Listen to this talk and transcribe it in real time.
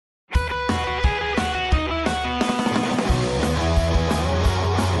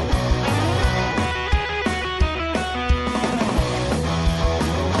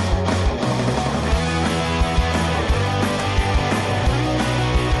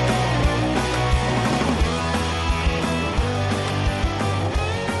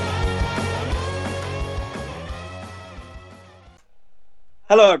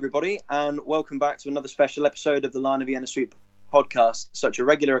Hello, everybody, and welcome back to another special episode of the Line of Vienna Street podcast. Such a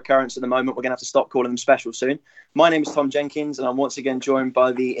regular occurrence at the moment, we're going to have to stop calling them special soon. My name is Tom Jenkins, and I'm once again joined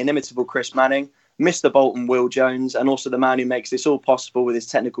by the inimitable Chris Manning, Mr. Bolton Will Jones, and also the man who makes this all possible with his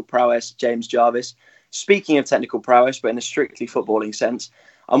technical prowess, James Jarvis. Speaking of technical prowess, but in a strictly footballing sense,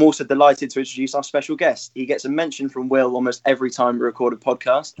 I'm also delighted to introduce our special guest. He gets a mention from Will almost every time we record a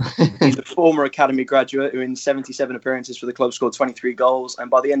podcast. He's a former academy graduate who in 77 appearances for the club scored 23 goals. And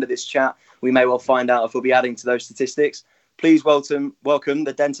by the end of this chat, we may well find out if we'll be adding to those statistics. Please welcome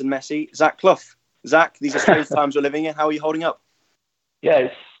the Denton Messi, Zach Clough. Zach, these are strange times we're living in. How are you holding up? Yeah,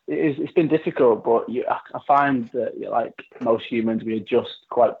 it's been difficult, but I find that, like most humans, we adjust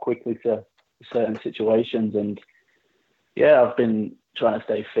quite quickly to certain situations. And yeah, I've been trying to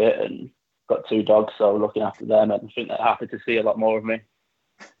stay fit and got 2 dogs, so looking after them, and I think they're happy to see a lot more of me.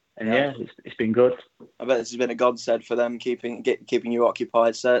 And yeah, it's been good. I bet this has been a godsend for them, keeping you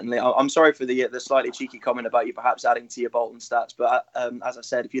occupied. Certainly, I'm sorry for the slightly cheeky comment about you perhaps adding to your Bolton stats, but as I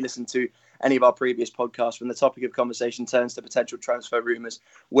said, if you listen to any of our previous podcasts, when the topic of conversation turns to potential transfer rumours,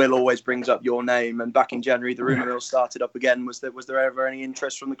 Will always brings up your name. And back in January, the rumour mill started up again. Was there ever any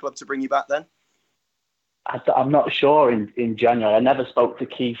interest from the club to bring you back then? I'm not sure in January. I never spoke to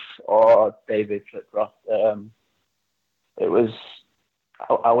Keith or David Flitcroft.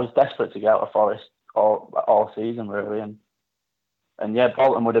 I was desperate to get out of Forest all season, really. And yeah,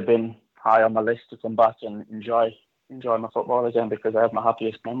 Bolton would have been high on my list to come back and enjoy my football again, because I have my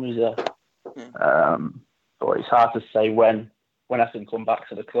happiest memories there. But it's hard to say when I can come back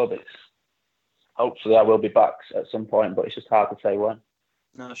to the club. Hopefully I will be back at some point, but it's just hard to say when.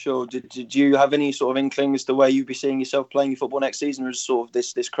 No, sure. Did you have any sort of inkling as to where you'd be seeing yourself playing your football next season, or is sort of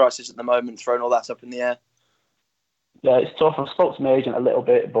this crisis at the moment throwing all that up in the air? Yeah, it's tough. I've spoke to my agent a little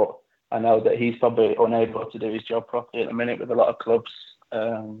bit, but I know that he's probably unable to do his job properly at the minute with a lot of clubs.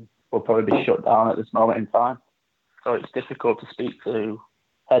 Will probably be shut down at this moment in time. So it's difficult to speak to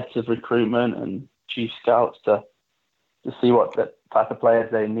heads of recruitment and chief scouts to see what the type of players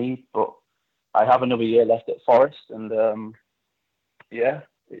they need. But I have another year left at Forest, and yeah,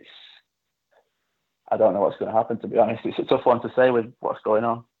 I don't know what's going to happen, to be honest. It's a tough one to say with what's going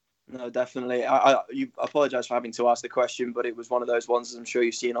on. No, definitely. You apologise for having to ask the question, but it was one of those ones, as I'm sure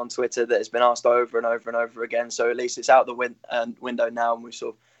you've seen on Twitter, that has been asked over and over and over again. So at least it's out the window now, and we've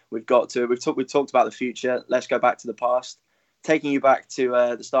talked about the future. Let's go back to the past. Taking you back to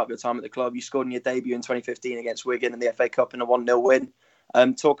the start of your time at the club, you scored in your debut in 2015 against Wigan in the FA Cup in a 1-0 win.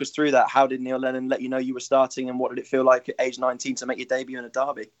 Talk us through that. How did Neil Lennon let you know you were starting, and what did it feel like at age 19 to make your debut in a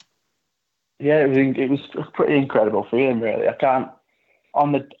derby? Yeah, it was a pretty incredible feeling, really.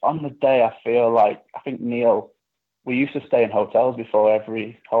 On the day, I think Neil, we used to stay in hotels before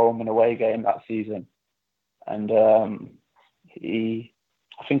every home and away game that season, and I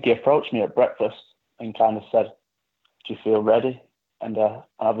think he approached me at breakfast and kind of said, "Do you feel ready?" And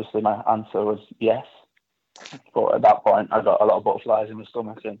obviously my answer was yes. But at that point, I got a lot of butterflies in my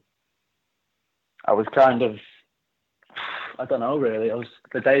stomach, and I was kind of, I don't know, really.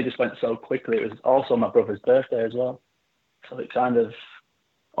 The day just went so quickly. It was also my brother's birthday as well, so it kind of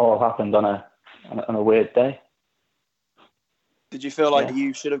all happened on a weird day. Did you feel like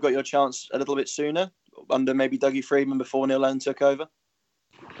you should have got your chance a little bit sooner, under maybe Dougie Freedman, before Neil Lennon took over?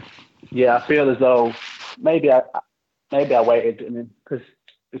 Yeah, I feel as though maybe I waited, and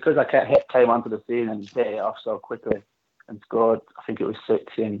because I came onto the scene and hit it off so quickly and scored, I think it was 6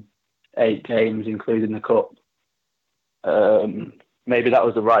 in 8 games, including the cup. Maybe that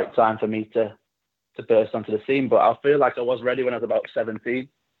was the right time for me to burst onto the scene. But I feel like I was ready when I was about 17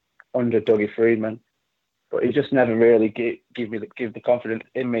 under Dougie Freedman. But he just never really give the confidence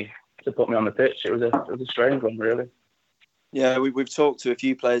in me to put me on the pitch. It was a strange one, really. Yeah, we've talked to a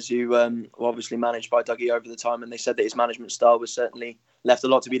few players who were obviously managed by Dougie over the time, and they said that his management style was certainly left a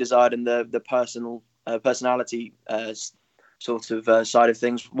lot to be desired in the personality sort of side of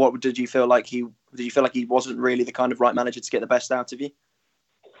things. What did you feel like he wasn't really the kind of right manager to get the best out of you?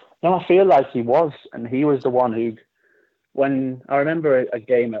 No, I feel like he was, and he was the one who, when I remember a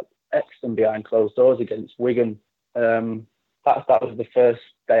game at Exton behind closed doors against Wigan, that was the first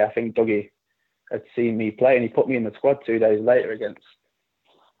day I think Dougie had seen me play, and he put me in the squad 2 days later against,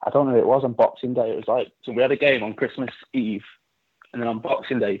 I don't know, it was on Boxing Day. It was like, so we had a game on Christmas Eve, and then on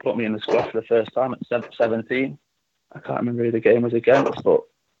Boxing Day he put me in the squad for the first time at 17. I can't remember who the game was against, but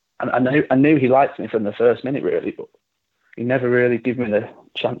I knew he liked me from the first minute, really, but he never really gave me the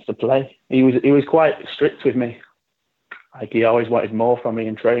chance to play. He was quite strict with me. Like, he always wanted more from me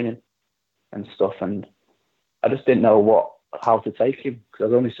in training and stuff, and I just didn't know how to take him, because I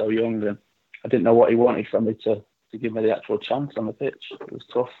was only so young, and I didn't know what he wanted from me to to give me the actual chance on the pitch. It was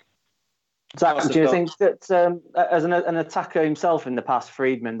tough. Zach, do you think that as an attacker himself in the past,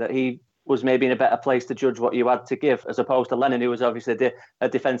 Friedman, that he was maybe in a better place to judge what you had to give, as opposed to Lennon, who was obviously a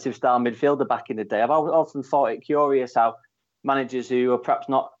defensive style midfielder back in the day? I've often thought it curious how managers who are perhaps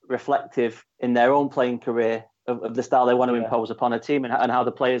not reflective in their own playing career of the style they want to impose upon a team and how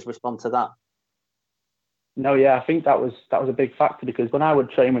the players respond to that. No, yeah, I think that was a big factor, because when I would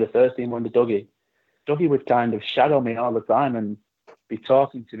train with the first team under Dougie would kind of shadow me all the time and be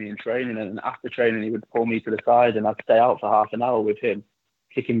talking to me in training, and after training he would pull me to the side and I'd stay out for half an hour with him,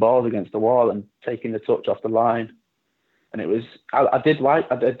 kicking balls against the wall and taking the touch off the line. And it was I did love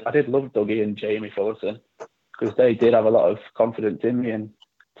Dougie and Jamie Fullerton, because they did have a lot of confidence in me and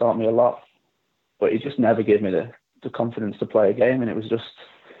taught me a lot, but he just never gave me the confidence to play a game, and it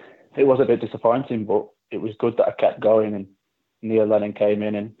was a bit disappointing, but it was good that I kept going, and Neil Lennon came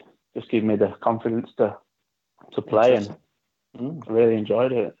in and just gave me the confidence to play, and I really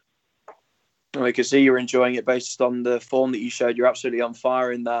enjoyed it. Well, we can see you're enjoying it based on the form that you showed. You're absolutely on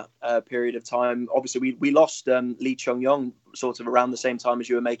fire in that period of time. Obviously, we lost Lee Chung-yong sort of around the same time as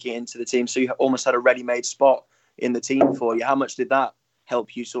you were making it into the team, so you almost had a ready-made spot in the team for you. How much did that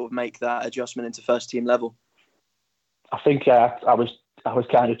help you sort of make that adjustment into first-team level? I think I was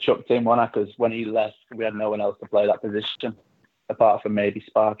kind of chucked in, wasn't I? Because when he left, we had no one else to play that position, apart from maybe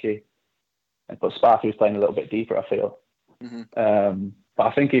Sparky. But Sparky was playing a little bit deeper, I feel. Mm-hmm. But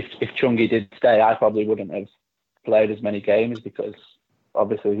I think if Chungi did stay, I probably wouldn't have played as many games, because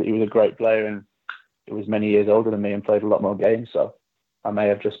obviously he was a great player and he was many years older than me and played a lot more games. So I may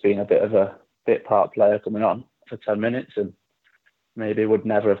have just been a bit of a bit part player coming on for 10 minutes and maybe would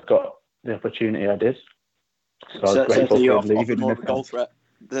never have got the opportunity I did. So I was grateful for him leaving. More of a goal threat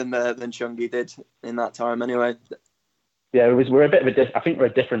than Chungi did in that time anyway. Yeah, we're a bit of I think we're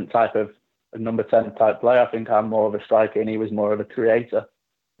a different type of a number 10 type player. I think I'm more of a striker and he was more of a creator.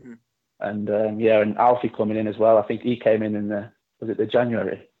 And and Alfie coming in as well. I think he came in the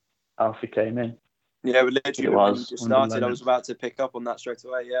January? Alfie came in. Yeah, literally when you just started, I was about to pick up on that straight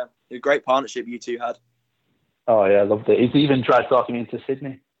away. Yeah, a great partnership you two had. Oh yeah, I loved it. He's even tried talking me into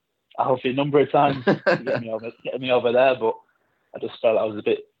Sydney, Alfie, a number of times, getting me over there, but I just felt I was a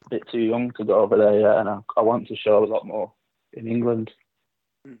bit too young to go over there yet, and I want to show a lot more in England.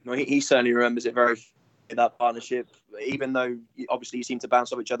 Well, he certainly remembers it very, that partnership, even though obviously you seem to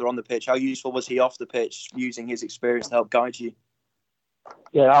bounce off each other on the pitch. How useful was he off the pitch, using his experience to help guide you?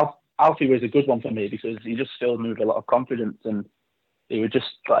 Yeah, Alfie was a good one for me, because he just filled me with a lot of confidence, and he would just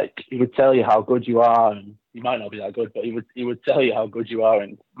he would tell you how good you are, and you might not be that good, but he would tell you how good you are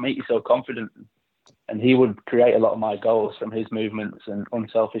and make you so confident. And he would create a lot of my goals from his movements and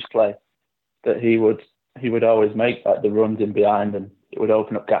unselfish play that he would always make, like the runs in behind, and it would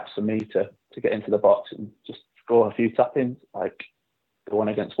open up gaps for me to get into the box and just score a few tap-ins, like the one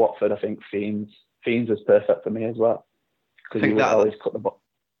against Watford. I think Fiends was perfect for me as well, because he would always cut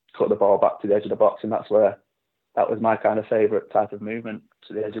the ball back to the edge of the box, and that was my kind of favourite type of movement,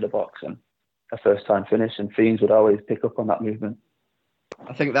 to the edge of the box and a first-time finish, and Fiends would always pick up on that movement.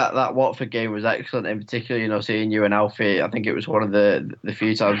 I think that Watford game was excellent, in particular, seeing you and Alfie. I think it was one of the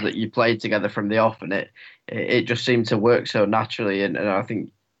few times that you played together from the off, and it just seemed to work so naturally, and I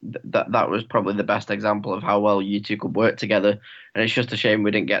think that was probably the best example of how well you two could work together. And it's just a shame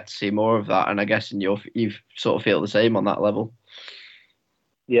we didn't get to see more of that, and I guess you sort of feel the same on that level.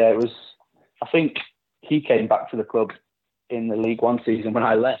 Yeah, it was. I think he came back to the club in the League One season when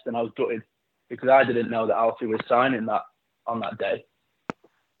I left, and I was gutted because I didn't know that Alfie was signing that on that day.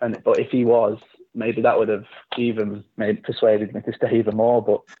 But if he was, maybe that would have even persuaded me to stay even more.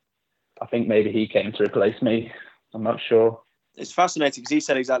 But I think maybe he came to replace me. I'm not sure. It's fascinating because he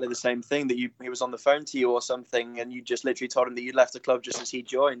said exactly the same thing, that he was on the phone to you or something, and you just literally told him that you left the club just as he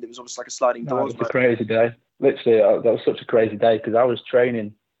joined. It was almost like a sliding door. It was a crazy day. Literally, that was such a crazy day, because I was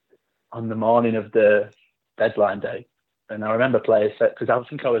training on the morning of the deadline day, and I remember players said, because I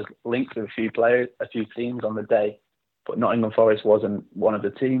think I was linked with a few teams on the day, but Nottingham Forest wasn't one of the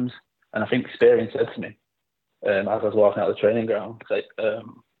teams. And I think Spearing said to me, as I was walking out of the training ground,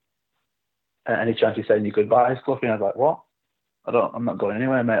 any chance you're saying your goodbyes, Fluffy? And I was like, what? I'm not going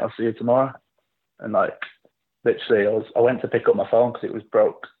anywhere, mate. I'll see you tomorrow. And literally, I went to pick up my phone because it was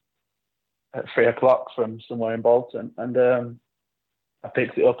broke at 3:00 from somewhere in Bolton. And I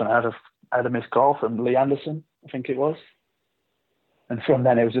picked it up and I had a missed call from Lee Anderson, I think it was. And from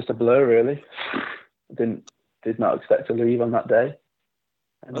then it was just a blur, really. Did not expect to leave on that day.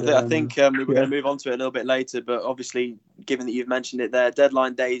 And, I think we were going to move on to it a little bit later, but obviously, given that you've mentioned it there,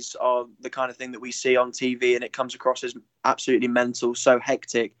 deadline days are the kind of thing that we see on TV, and it comes across as absolutely mental, so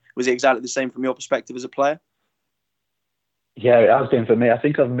hectic. Was it exactly the same from your perspective as a player? Yeah, it has been for me. I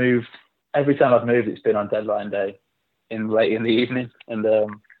think I've moved every time I've moved. It's been on deadline day, late in the evening, and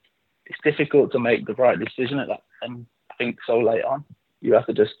it's difficult to make the right decision at that. And I think so late on, you have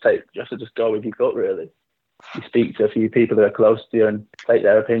to just go with your gut. Really, you speak to a few people that are close to you and take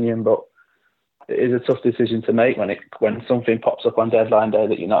their opinion, but it is a tough decision to make when something pops up on deadline day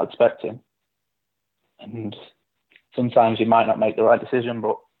that you're not expecting. And sometimes you might not make the right decision,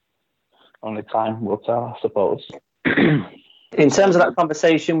 but only time will tell, I suppose. In terms of that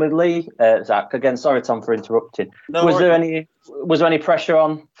conversation with Lee, Zach, again, sorry, Tom, for interrupting. Was there any pressure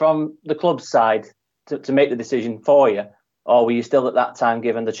on from the club's side to make the decision for you, or were you still at that time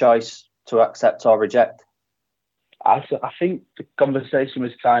given the choice to accept or reject? I think the conversation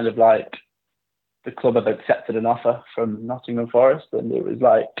was kind of like the club had accepted an offer from Nottingham Forest, and it was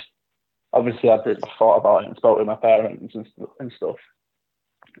like, obviously I thought about it and spoke with my parents and stuff,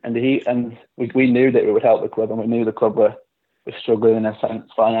 and we knew that it would help the club, and we knew the club were struggling in a sense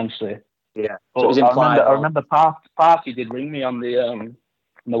financially. Yeah. So it was implied. I remember Parky did ring me on the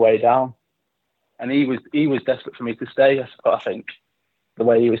way down, and he was desperate for me to stay. I think the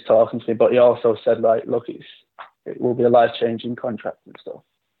way he was talking to me, but he also said like, look, it will be a life-changing contract and stuff.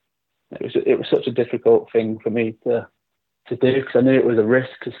 It was such a difficult thing for me to do, because I knew it was a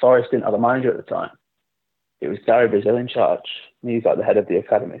risk, because Forest didn't have a manager at the time. It was Gary Brazil in charge, and he's like the head of the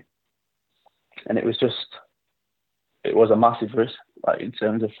academy, and it was a massive risk, like in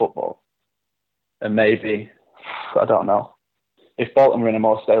terms of football. And maybe, I don't know, if Bolton were in a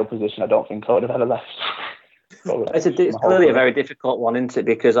more stable position, I don't think I would have ever left. It's clearly a very difficult one, isn't it?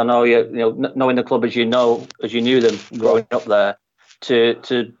 Because I know knowing the club as you knew them growing up there,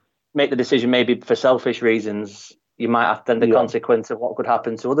 to make the decision maybe for selfish reasons, you might have then the consequence of what could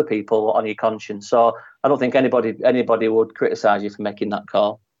happen to other people on your conscience. So I don't think anybody would criticise you for making that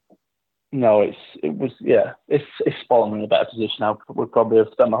call. No, it was If Bolton were in a better position, I would probably have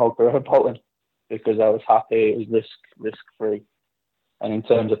spent my whole career at Bolton, because I was happy. It was risk free, and in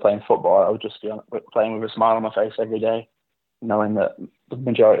terms of playing football, I would just be playing with a smile on my face every day, knowing that the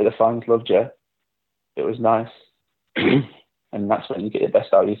majority of the fans loved you. It was nice, and that's when you get the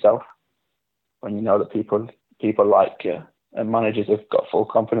best out of yourself, when you know that people like you and managers have got full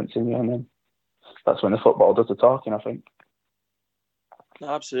confidence in you, and then that's when the football does the talking, I think.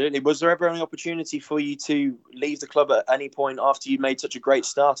 Absolutely. Was there ever any opportunity for you to leave the club at any point after you made such a great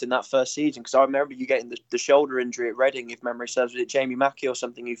start in that first season? Because I remember you getting the shoulder injury at Reading, if memory serves. Was it Jamie Mackey or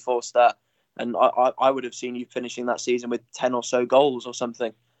something who forced that? And I would have seen you finishing that season with 10 or so goals or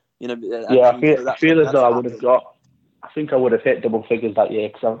something. I feel as though I would have I think I would have hit double figures that year,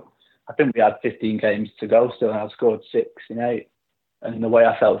 because I think we had 15 games to go still, and I scored 6 in 8. And the way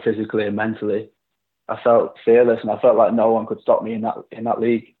I felt physically and mentally, I felt fearless, and I felt like no one could stop me in that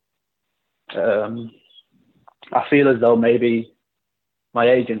league. I feel as though maybe my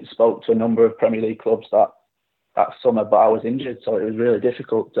agent spoke to a number of Premier League clubs that summer, but I was injured, so it was really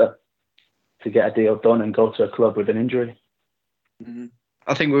difficult to get a deal done and go to a club with an injury. Mm-hmm.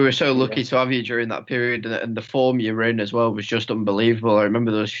 I think we were so lucky to have you during that period, and the form you were in as well was just unbelievable. I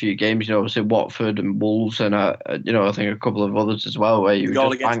remember those few games, obviously Watford and Wolves, and I think a couple of others as well. Where you the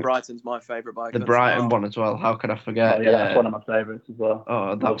goal against Brighton's my favourite. The Brighton one as well. How could I forget? Oh, yeah, that's one of my favourites as well.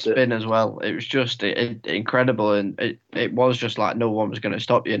 Oh, that spin as well. It was just incredible, and it was just like no one was going to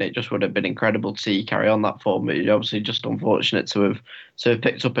stop you, and it just would have been incredible to see you carry on that form. But you're obviously just unfortunate to have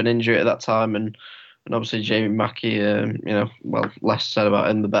picked up an injury at that time, and obviously Jamie Mackey, less said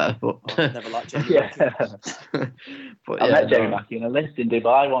about him the better. But never liked Jamie Mackey. I met Jamie Mackey in a lift in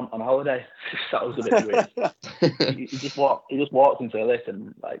Dubai on holiday. That was a bit weird. he just walked into a lift,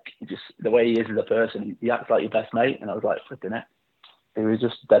 and like the way he is as a person, he acts like your best mate. And I was like, flipping it. He was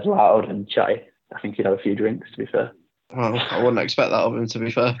just dead loud and chatty. I think he'd have a few drinks, to be fair. Well, I wouldn't expect that of him, to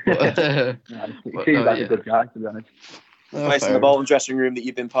be fair. But, he seems like a good guy, to be honest. Place in the Bolton dressing room that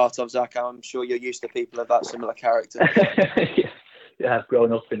you've been part of, Zach, I'm sure you're used to people of that similar character. Yeah, I've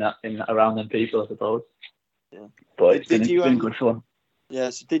grown up in around them people, I suppose. Yeah, but it's been good fun. Yeah.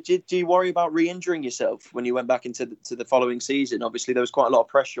 So do you worry about re-injuring yourself when you went back into the following season? Obviously, there was quite a lot of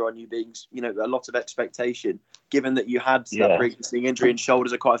pressure on you, being a lot of expectation, given that you had that pre-existing injury and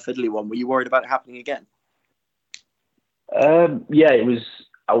shoulders are quite a fiddly one. Were you worried about it happening again? Yeah, it was.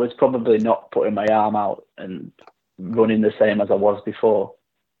 I was probably not putting my arm out and running the same as I was before,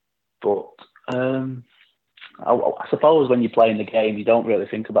 but I suppose when you play in the game, you don't really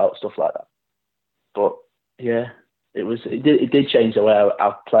think about stuff like that. But yeah, it did change the way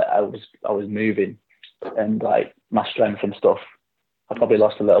I was moving, and like my strength and stuff. I probably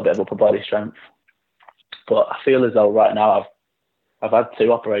lost a little bit of upper body strength, but I feel as though right now I've had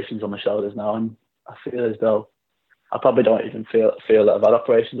 2 operations on my shoulders now, and I feel as though I probably don't even feel that I've had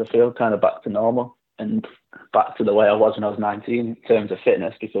operations. I feel kind of back to normal and back to the way I was when I was 19 in terms of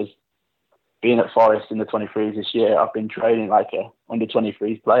fitness, because being at Forest in the 23s this year, I've been training like a under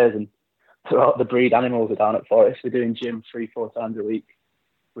 23s players, and throughout the breed animals are down at Forest. We're doing gym 3-4 times a week.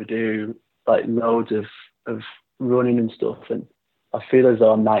 We do like loads of running and stuff, and I feel as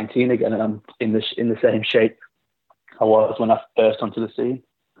though I'm 19 again, and I'm in the same shape I was when I burst onto the scene.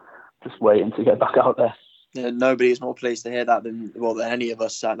 Just waiting to get back out there. Yeah, nobody is more pleased to hear that than any of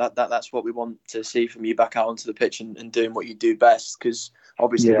us. That's what we want to see from you, back out onto the pitch and doing what you do best. Because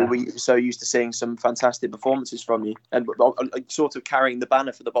obviously we were so used to seeing some fantastic performances from you, and sort of carrying the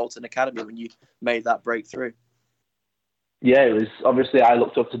banner for the Bolton Academy when you made that breakthrough. Yeah, it was obviously I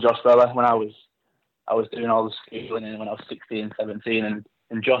looked up to Josh Vella when I was doing all the schooling and when I was 16, 17,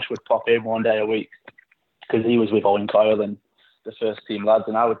 and Josh would pop in one day a week because he was with Owen Coyle and the first team lads,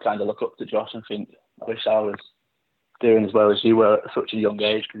 and I would kind of look up to Josh and think, I wish I was doing as well as you were at such a young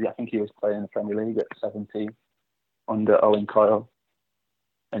age, because I think he was playing in the Premier League at 17 under Owen Coyle.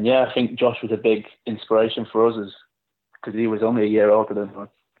 And yeah, I think Josh was a big inspiration for us because he was only a year older than us.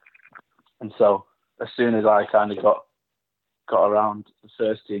 And so as soon as I kind of got around the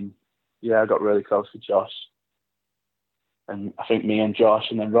first team, I got really close with Josh. And I think me and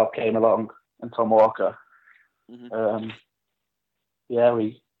Josh and then Rob came along and Tom Walker. Mm-hmm.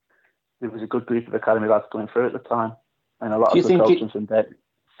 It was a good group of academy lads going through at the time, and a lot of the coaching from Dave.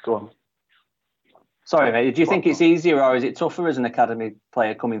 Go on. Sorry, mate. Do you think it's easier or is it tougher as an academy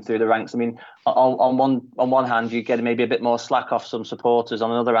player coming through the ranks? I mean, on one hand, you get maybe a bit more slack off some supporters. On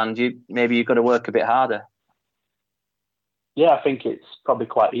the other hand, you've got to work a bit harder. Yeah, I think it's probably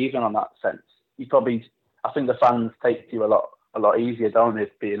quite even on that sense. I think the fans take to you a lot easier, don't they,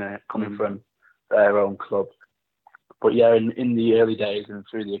 coming from their own club. But yeah, in the early days and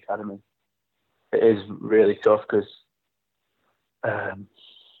through the academy, it is really tough because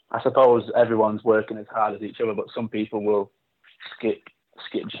I suppose everyone's working as hard as each other, but some people will skip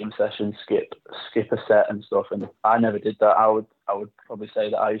gym sessions, skip a set and stuff. And I never did that. I would probably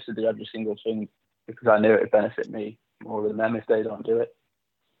say that I used to do every single thing because I knew it would benefit me more than them if they don't do it.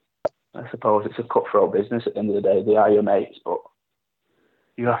 I suppose it's a cutthroat business at the end of the day. They are your mates, but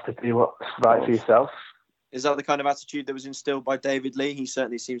you have to do what's right for yourself. Is that the kind of attitude that was instilled by David Lee? He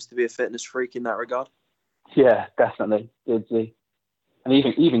certainly seems to be a fitness freak in that regard. Yeah, definitely. Did he? And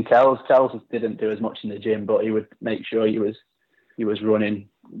even Kells didn't do as much in the gym, but he would make sure he was running,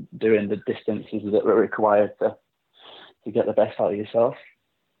 doing the distances that were required to get the best out of yourself.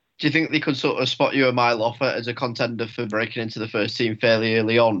 Do you think they could sort of spot you a mile off as a contender for breaking into the first team fairly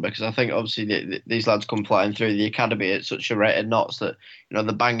early on? Because I think obviously these lads come flying through the academy at such a rate of knots that, they're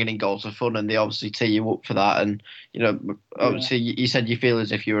banging in goals for fun and they obviously tee you up for that. And, obviously you said you feel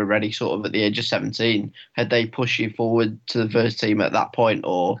as if you were ready sort of at the age of 17. Had they pushed you forward to the first team at that point,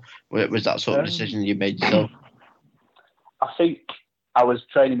 or was that sort of decision you made yourself? I think I was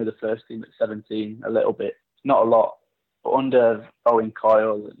training with the first team at 17 a little bit, not a lot, but under Owen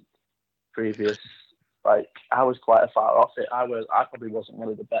Coyle and previous, I was quite far off it. I probably wasn't one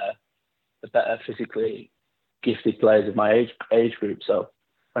of the better physically gifted players of my age group. So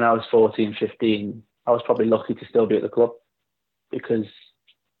when I was 14, 15, I was probably lucky to still be at the club because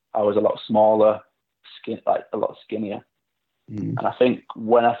I was a lot smaller, a lot skinnier. And I think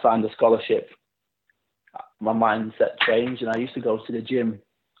when I signed the scholarship, my mindset changed, and I used to go to the gym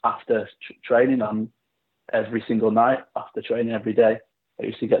after training on every single night, after training every day. I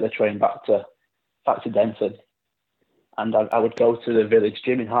used to get the train back to Denford, and I would go to the village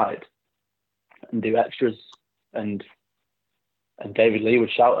gym in Hyde and do extras, and David Lee would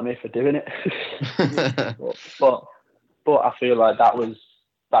shout at me for doing it. but I feel like that was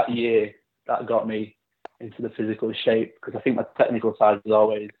that year that got me into the physical shape, because I think my technical side was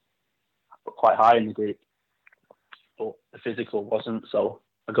always quite high in the group, but the physical wasn't. So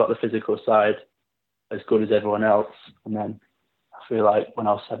I got the physical side as good as everyone else, and then I feel like when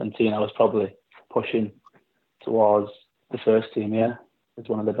I was 17, I was probably pushing towards the first team, as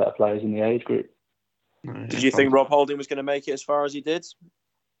one of the better players in the age group. Did you think Rob Holding was going to make it as far as he did?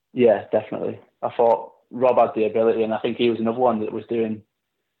 Yeah, definitely. I thought Rob had the ability, and I think he was another one that was doing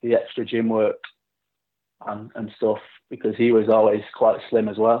the extra gym work and stuff, because he was always quite slim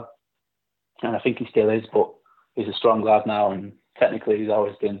as well. And I think he still is, but he's a strong lad now, and technically he's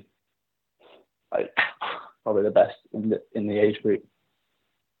always been probably the best in the age group.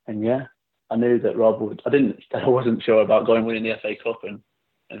 And I knew that Rob would. I wasn't sure about winning the FA Cup and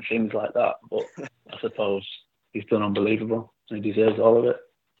things like that, but I suppose he's done unbelievable and he deserves all of it.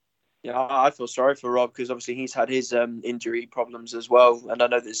 Yeah, I feel sorry for Rob because obviously he's had his injury problems as well, and I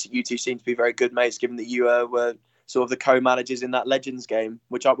know that you two seem to be very good mates, given that you were sort of the co-managers in that Legends game,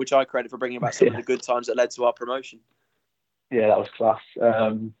 which I credit for bringing back some of the good times that led to our promotion. Yeah, that was class.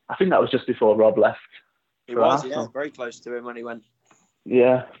 I think that was just before Rob left. He was, yeah, very close to him when he went.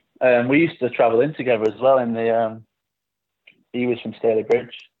 Yeah, we used to travel in together as well. He was from Staley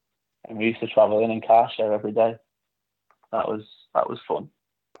Bridge, and we used to travel in car share every day. That was fun.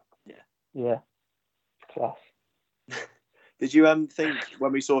 Yeah, class. Did you think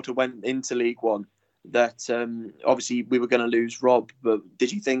when we sort of went into League One that obviously we were going to lose Rob, but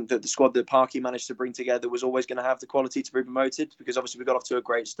did you think that the squad that Parky managed to bring together was always going to have the quality to be promoted? Because obviously we got off to a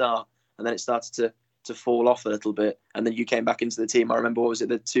great start, and then it started to fall off a little bit, and then you came back into the team. I remember, what was it,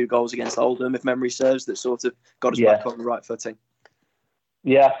 the 2 goals against Oldham, if memory serves, that sort of got us back on the right footing.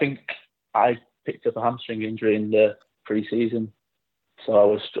 Yeah, I think I picked up a hamstring injury in the pre-season, so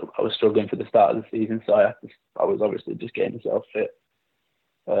I was struggling for the start of the season. So I was obviously just getting myself fit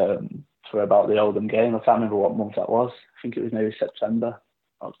for about the Oldham game. I can't remember what month that was. I think it was maybe September,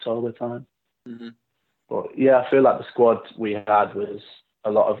 October time. Mm-hmm. But yeah, I feel like the squad we had was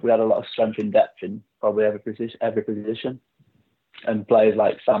we had a lot of strength in depth in probably every position, and players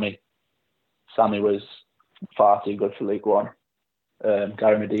like Sammy was far too good for League One.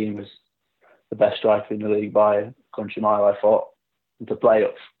 Gary Medine was the best striker in the league by a country mile, I thought. And to play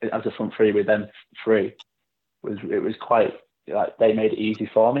up as a front three with them three was quite, like, they made it easy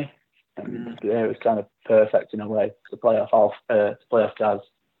for me. And it was kind of perfect in a way to play off Gaz,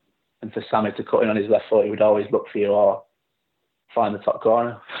 and for Sammy to cut in on his left foot. He would always look for you or find the top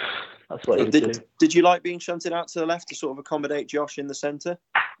corner. That's what he would do. Did you like being shunted out to the left to sort of accommodate Josh in the centre?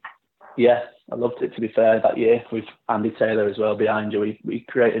 Yeah, I loved it, to be fair, that year with Andy Taylor as well behind you. We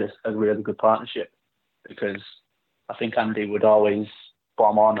created a really good partnership, because I think Andy would always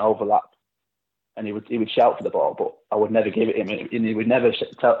bomb on, overlap, and he would shout for the ball, but I would never give it him, and he would never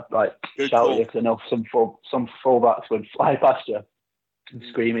shout at you, because I know some fullbacks would fly past you and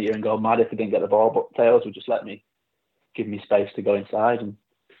scream at you and go mad if he didn't get the ball, but Tails would just give me space to go inside, and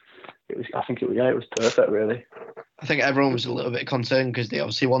it was perfect, really. I think everyone was a little bit concerned because they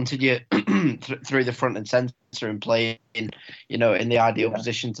obviously wanted you through the front and centre and playing, in the ideal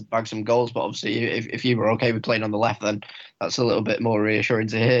position to bag some goals. But obviously, if you were okay with playing on the left, then that's a little bit more reassuring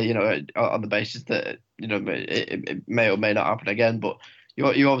to hear. On the basis that it may or may not happen again. But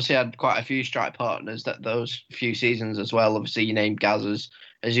you obviously had quite a few strike partners those few seasons as well. Obviously, you named Gaz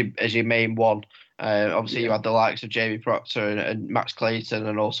as your main one. Obviously, you had the likes of Jamie Proctor and Max Clayton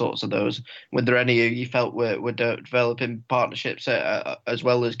and all sorts of those. Were there any you felt were developing partnerships as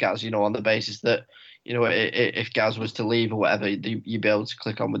well as Gaz, on the basis that, if Gaz was to leave or whatever, you'd be able to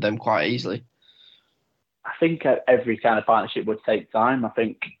click on with them quite easily? I think every kind of partnership would take time. I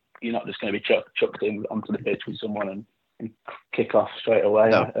think you're not just going to be chucked in onto the pitch with someone and kick off straight away.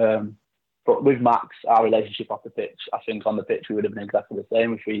 No. But with Max, our relationship off the pitch, I think on the pitch we would have been exactly the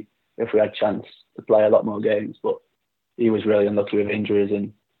same if we had a chance to play a lot more games. But he was really unlucky with injuries,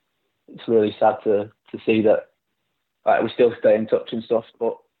 and it's really sad to see that we still stay in touch and stuff,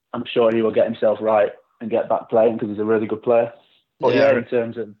 but I'm sure he will get himself right and get back playing, because he's a really good player. But in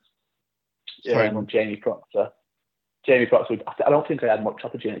terms of Jamie Proctor, I don't think I had much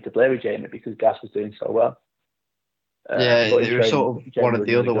opportunity to play with Jamie because Gas was doing so well. It was sort of one or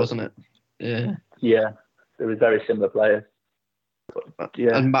the other, wasn't it? Yeah, they were very similar players.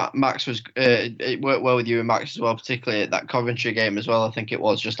 Yeah. And Max was it worked well with you and Max as well, particularly at that Coventry game as well. I think it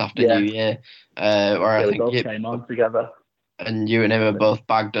was just after New Year, where I think we both came on together, and you and him were both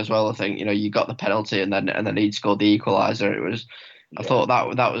bagged as well. I think you got the penalty, and then he'd scored the equaliser. It was I thought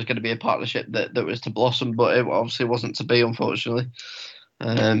that was going to be a partnership that was to blossom, but it obviously wasn't to be, unfortunately.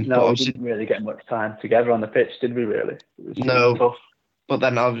 No, we didn't really get much time together on the pitch, did we? Really? No. Tough. But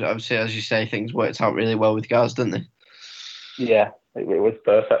then obviously, as you say, things worked out really well with Gaz, didn't they? Yeah, it was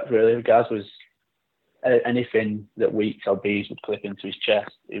perfect, really. Gaz was anything that Weeks or Bees would clip into his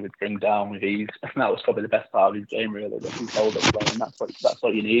chest, he would bring down with ease. And that was probably the best part of his game, really, that he held up playing. That's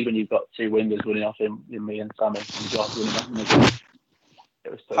what you need when you've got two wingers running off him, me and Sammy, and Josh running off him again. It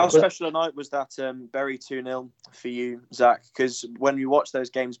was perfect. How special a night was that Bury 2-0 for you, Zach? Because when you watch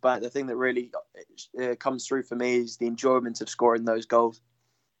those games back, the thing that really comes through for me is the enjoyment of scoring those goals.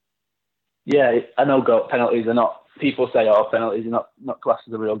 Yeah, I know penalties are not. People say, penalties are not classed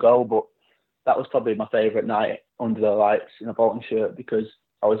as a real goal, but that was probably my favourite night under the lights in a Bolton shirt, because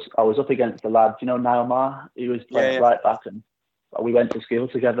I was up against the lad, Niall Maher? He was playing right back, and we went to school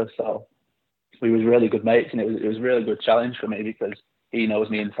together, so we was really good mates, and it was a really good challenge for me, because he knows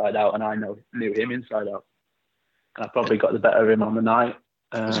me inside out and I knew him inside out, and I probably got the better of him on the night.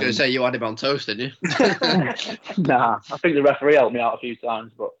 I was going to say, you had him on toast, didn't you? Nah, I think the referee helped me out a few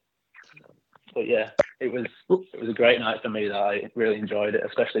times, but But yeah, it was a great night for me. That I really enjoyed it,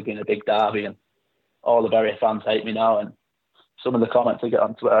 especially being a big derby, and all the Bury fans hate me now, and some of the comments I get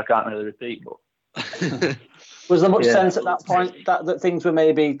on Twitter I can't really repeat. But was there much sense at that point that things were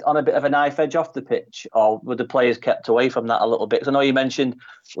maybe on a bit of a knife edge off the pitch, or were the players kept away from that a little bit? Because I know you mentioned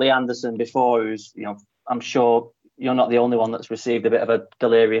Lee Anderson before, who's, I'm sure you're not the only one that's received a bit of a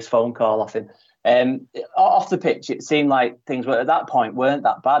delirious phone call off him. Off the pitch, it seemed like things were at that point weren't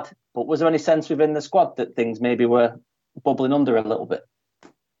that bad. But was there any sense within the squad that things maybe were bubbling under a little bit?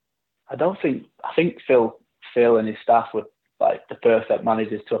 I think Phil and his staff were like the perfect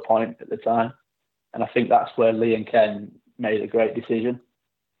managers to a point at the time. And I think that's where Lee and Ken made a great decision.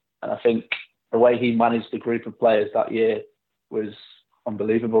 And I think the way he managed the group of players that year was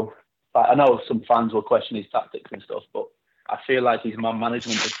unbelievable. Like, I know some fans will question his tactics and stuff, but I feel like his man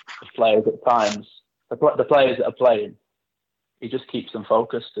management of players at times, the players that are playing, he just keeps them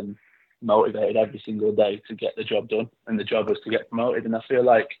focused and motivated every single day to get the job done. And the job was to get promoted. And I feel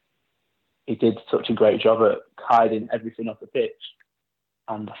like he did such a great job at hiding everything off the pitch.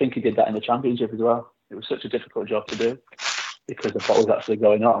 And I think he did that in the Championship as well. It was such a difficult job to do because of what was actually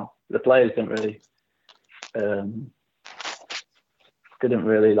going on. The players didn't really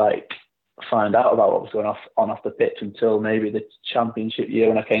find out about what was going on off the pitch until maybe the Championship year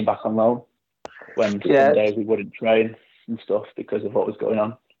when I came back on loan, when some days we wouldn't train and stuff because of what was going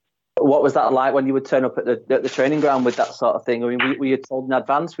on. What was that like when you would turn up at the training ground with that sort of thing? I mean, were you told in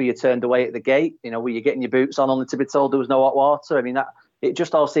advance? Were you turned away at the gate? Were you getting your boots on only to be told there was no hot water? I mean, it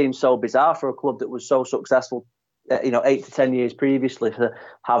just all seems so bizarre for a club that was so successful, 8 to 10 years previously, to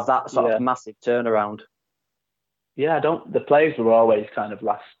have that sort of massive turnaround. Yeah, the players were always kind of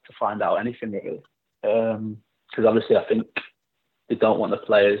last to find out anything really, because obviously I think they don't want the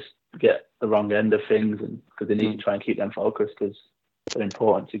players to get the wrong end of things, and because they need to try and keep them focused because they're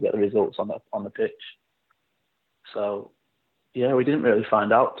important to get the results on the pitch. So yeah, we didn't really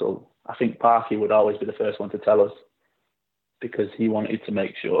find out till I think Parky would always be the first one to tell us, because he wanted to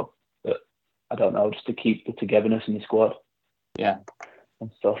make sure that, I don't know, just to keep the togetherness in the squad. Yeah. And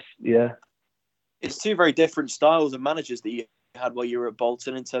stuff, yeah. It's two very different styles of managers that you had while you were at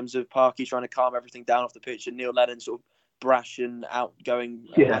Bolton, in terms of Parky trying to calm everything down off the pitch and Neil Lennon sort of brash and outgoing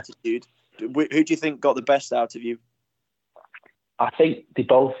attitude. Who do you think got the best out of you? I think they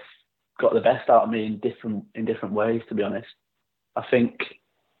both got the best out of me in different ways, to be honest. I think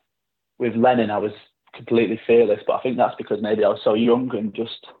with Lennon I was completely fearless, but I think that's because maybe I was so young and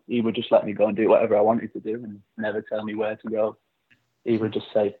he would just let me go and do whatever I wanted to do and never tell me where to go. He would just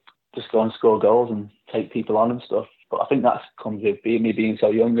say, just go and score goals and take people on and stuff. But I think that comes with me being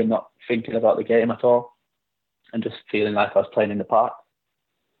so young and not thinking about the game at all and just feeling like I was playing in the park.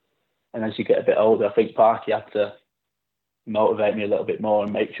 And as you get a bit older, I think Parky had to motivate me a little bit more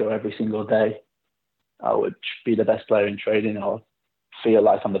and make sure every single day I would be the best player in training or feel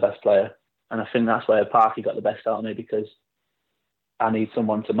like I'm the best player. And I think that's where Parky got the best out of me, because I need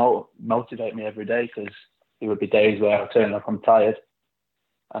someone to motivate me every day, because there would be days where I turn up, I'm tired,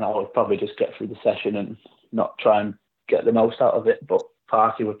 and I would probably just get through the session and not try and get the most out of it. But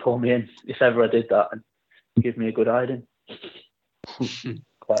Parky would pull me in if ever I did that and give me a good hiding. I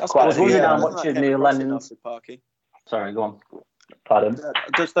was wondering how much of Neil Lennon's... Sorry, go on. Pardon?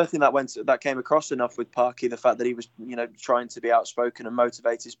 I just don't think that came across enough with Parky, the fact that he was, trying to be outspoken and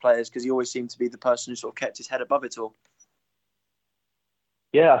motivate his players, because he always seemed to be the person who sort of kept his head above it all.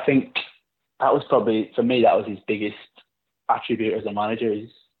 Yeah, I think that was probably, for me, that was his biggest attribute as a manager,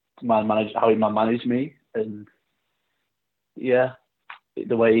 how he managed me. And yeah,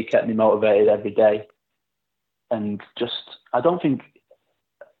 the way he kept me motivated every day. And just, I don't think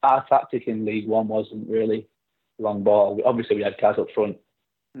our tactic in League One wasn't really long ball. Obviously, we had Kaz up front,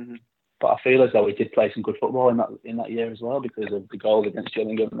 but I feel as though we did play some good football in that year as well, because of the goal against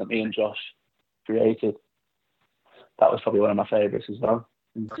Gillingham that me and Josh created. That was probably one of my favourites as well,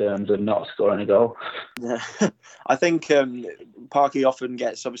 in terms of not scoring a goal. Yeah. I think Parky often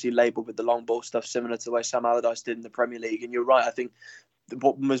gets obviously labelled with the long ball stuff, similar to the way Sam Allardyce did in the Premier League. And you're right. I think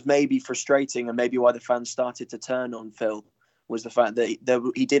what was maybe frustrating, and maybe why the fans started to turn on Phil, was the fact that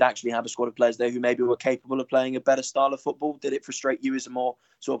he did actually have a squad of players there who maybe were capable of playing a better style of football. Did it frustrate you as a more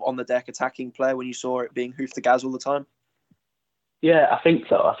sort of on-the-deck attacking player when you saw it being hoof to gaz all the time? Yeah, I think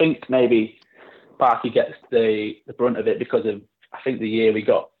so. I think maybe Parky gets the brunt of it because of, I think the year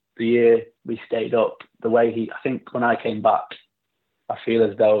we stayed up, I think when I came back, I feel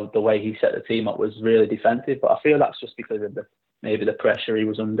as though the way he set the team up was really defensive, but I feel that's just because of maybe the pressure he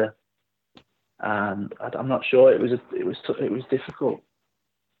was under. And I'm not sure. It was difficult.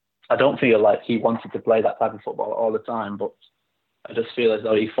 I don't feel like he wanted to play that type of football all the time, but I just feel as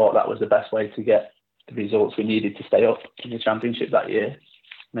though he thought that was the best way to get the results we needed to stay up in the Championship that year.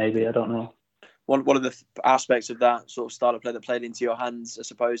 Maybe, I don't know. One of the aspects of that sort of style of play that played into your hands, I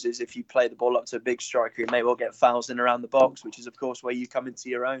suppose, is if you play the ball up to a big striker, you may well get fouls in around the box, which is, of course, where you come into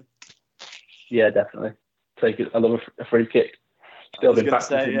your own. Yeah, definitely. I love a free kick. Still been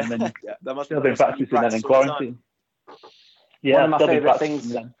practicing them in quarantine. Yeah, one of my favourite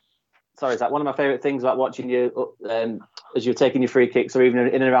things. Sorry, Zach. One of my favourite things about watching you as you're taking your free kicks or even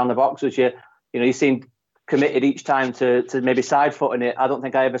in and around the box was you seemed committed each time to maybe side footing it. I don't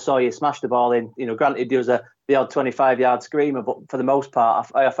think I ever saw you smash the ball in. Granted there was the odd 25-yard screamer, but for the most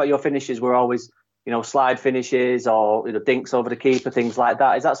part, I thought your finishes were always slide finishes or dinks over the keeper, things like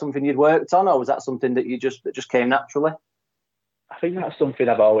that. Is that something you'd worked on, or was that something that that just came naturally? I think that's something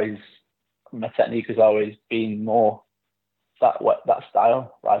my technique has always been more that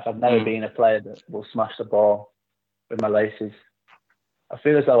style. Like I've never been a player that will smash the ball with my laces. I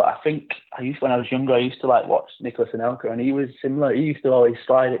feel as though when I was younger, I used to watch Nicolas Anelka, and he was similar. He used to always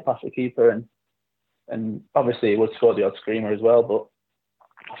slide it past the keeper, and obviously he would score the odd screamer as well. But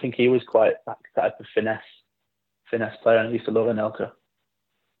I think he was quite that type of finesse player, and I used to love Anelka.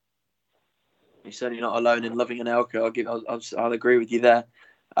 You're certainly not alone in loving Anelka. I'll agree with you there.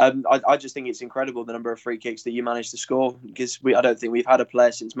 I just think it's incredible the number of free kicks that you managed to score, because I don't think we've had a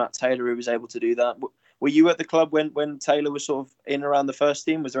player since Matt Taylor who was able to do that. Were you at the club when Taylor was sort of in around the first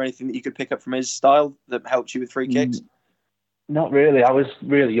team? Was there anything that you could pick up from his style that helped you with free kicks? Not really. I was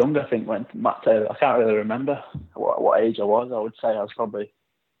really young, I think, when Matt Taylor. I can't really remember what age I was. I would say I was probably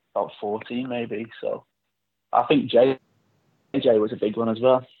about 14 maybe. So I think JJ was a big one as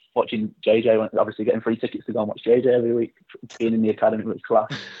well. Watching JJ, obviously getting free tickets to go and watch JJ every week, being in the academy with class,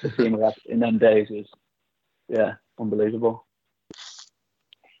 the team we had in them days was, unbelievable.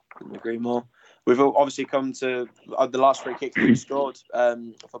 Couldn't agree more. We've obviously come to the last free kick that we scored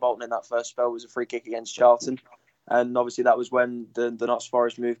for Bolton in that first spell was a free kick against Charlton. And obviously that was when the Notts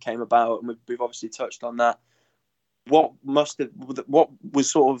Forest move came about, and we've obviously touched on that. What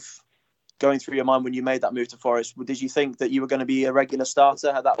was sort of going through your mind when you made that move to Forest? Did you think that you were going to be a regular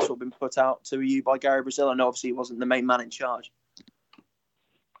starter? Had that sort of been put out to you by Gary Brazil? I know obviously he wasn't the main man in charge.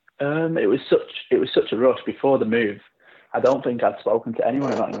 It was such a rush before the move. I don't think I'd spoken to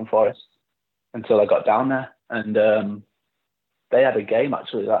anyone about Nottingham Forest until I got down there, and they had a game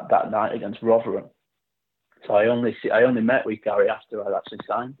actually that night against Rotherham. So I only met with Gary after I'd actually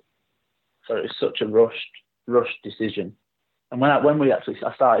signed. So it was such a rushed decision. And when I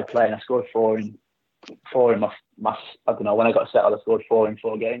started playing, I scored four in my I don't know, when I got settled, I scored 4 in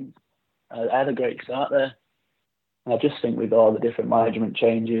 4 games. I had a great start there. And I just think with all the different management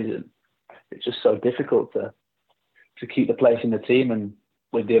changes, it's just so difficult to keep the place in the team, and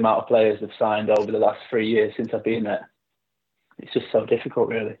with the amount of players they've signed over the last 3 years since I've been there, it's just so difficult,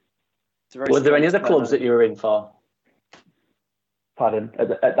 really. Were there any other clubs that you were in for? Pardon?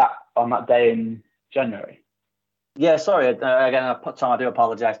 On that day in January? Yeah, sorry. Again, Tom, I do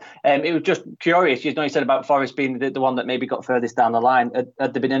apologise. It was just curious. You said about Forest being the one that maybe got furthest down the line.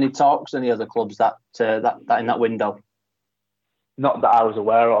 Had there been any talks, any other clubs that in that window? Not that I was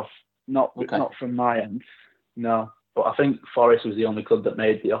aware of. Not from my end. No. But I think Forest was the only club that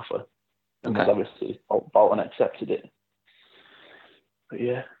made the offer. And obviously Bolton accepted it. But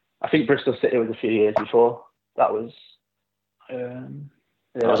yeah, I think Bristol City was a few years before. That was that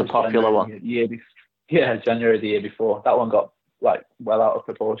was a popular one. January the year before. That one got well out of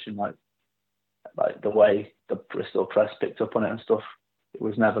proportion. Like the way the Bristol press picked up on it and stuff. It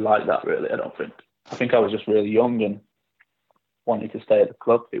was never like that, really. I don't think. I think I was just really young and wanted to stay at the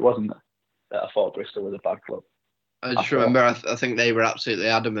club. It wasn't that I thought Bristol was a bad club. I just remember, I think they were absolutely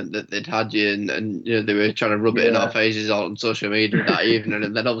adamant that they'd had you, and they were trying to rub it in our faces on social media that evening.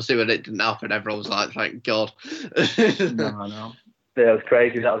 And then obviously when it didn't happen, everyone was like, "Thank God." No. Yeah, it was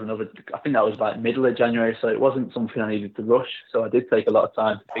crazy. That was I think that was middle of January, so it wasn't something I needed to rush. So I did take a lot of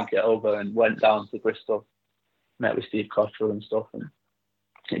time to think it over and went down to Bristol, met with Steve Cottrell and stuff, and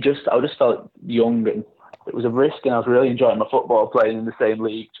I just felt young, and it was a risk, and I was really enjoying my football playing in the same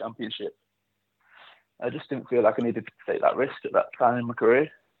league, Championship. I just didn't feel like I needed to take that risk at that time in my career.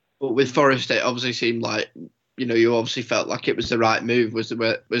 But with Forest, it obviously seemed like, you obviously felt like it was the right move. Was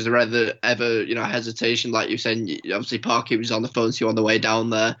there ever hesitation? Like you said, obviously Parky was on the phone to you on the way down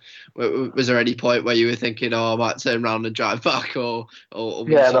there. Was there any point where you were thinking, I might turn around and drive back, or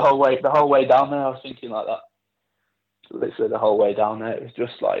yeah, the whole way down there, I was thinking like that. Literally the whole way down there, it was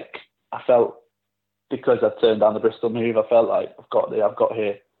just like I felt, because I turned down the Bristol move, I felt like I've got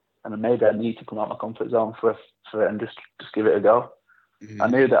here. And maybe I need to come out my comfort zone for it and just give it a go. Mm-hmm. I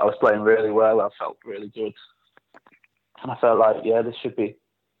knew that I was playing really well. I felt really good. And I felt like, this should be,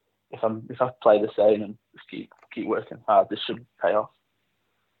 if I play the same and just keep working hard, this should pay off.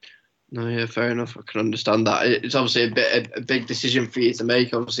 No, yeah, fair enough. I can understand that. It's obviously a big decision for you to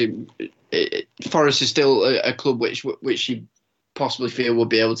make. Obviously, Forest is still a club which you possibly feel will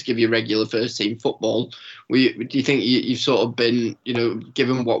be able to give you regular first team football. Do you think you've sort of been,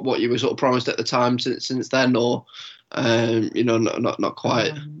 given what you were sort of promised at the time since then, or not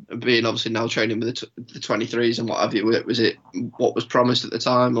quite? Being obviously now training with the 23s and what have you, was it what was promised at the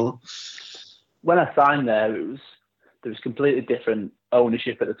time, or? When I signed there was completely different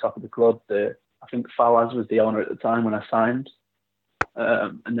ownership at the top of the club. I think Fawaz was the owner at the time when I signed,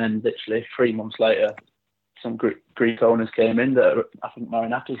 and then literally 3 months later, some Greek owners came in. That I think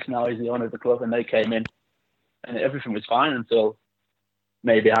Marinakis now is the owner of the club, and they came in, and everything was fine until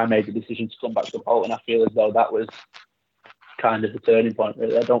maybe I made the decision to come back to Bolton. I feel as though that was kind of the turning point,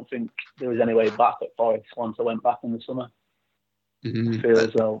 really. I don't think there was any way back at Forest once I went back in the summer. Mm-hmm. I feel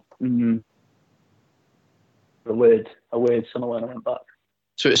as though a weird summer when I went back.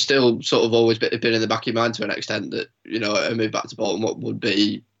 So it's still sort of always been in the back of your mind to an extent that, a move back to Bolton, what would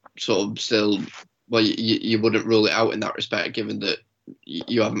be sort of still, well, you wouldn't rule it out in that respect, given that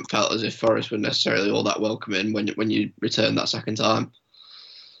you haven't felt as if Forest were necessarily all that welcoming when you returned that second time.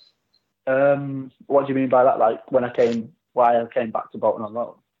 What do you mean by that? Like why I came back to Bolton on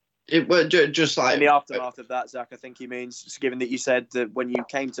loan? It was just like in the aftermath of that, Zach. I think he means, given that you said that when you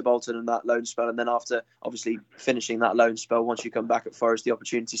came to Bolton and that loan spell, and then after obviously finishing that loan spell, once you come back at Forest, the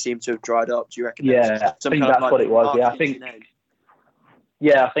opportunity seemed to have dried up. Do you reckon? Yeah, I think that's what it was. Yeah, I think.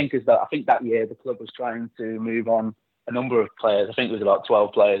 Yeah, I think that year the club was trying to move on a number of players. I think it was about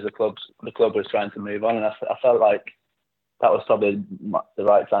 12 players. The club was trying to move on, and I felt like that was probably the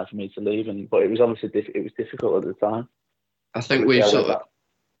right time for me to leave. But it was obviously difficult at the time. I think we sort of.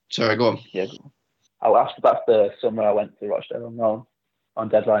 Sorry, go on. Yeah, that's the summer I went to Rochdale on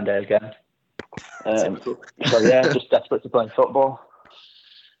deadline day again. Just desperate to play football.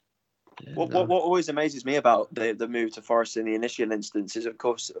 What always amazes me about the move to Forest in the initial instance is, of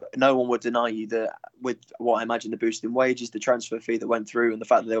course, no one would deny you that with what I imagine the boost in wages, the transfer fee that went through, and the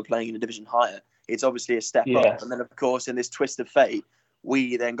fact that they were playing in a division higher, it's obviously a step up. And then, of course, in this twist of fate,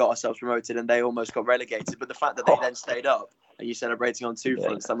 we then got ourselves promoted and they almost got relegated. But the fact that they then stayed up and you celebrating on two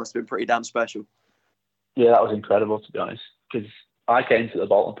fronts, that must have been pretty damn special. Yeah, that was incredible, to be honest, because I came to the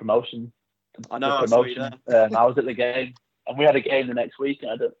Bolton promotion. I know. I was at the game, and we had a game the next week,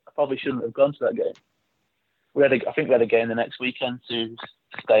 and I probably shouldn't have gone to that game. I think we had a game the next weekend to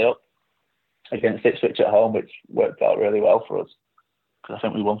stay up against Ipswich at home, which worked out really well for us, because I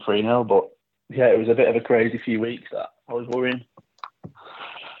think we won 3-0. But yeah, it was a bit of a crazy few weeks that I was worrying.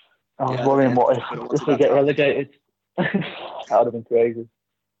 What if we get relegated? That would have been crazy.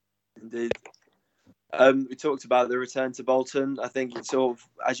 Indeed. We talked about the return to Bolton. I think it's sort of,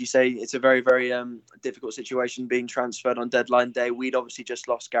 as you say, it's a very, very difficult situation being transferred on deadline day. We'd obviously just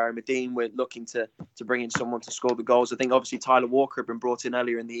lost Gary Medine. We're looking to bring in someone to score the goals. I think obviously Tyler Walker had been brought in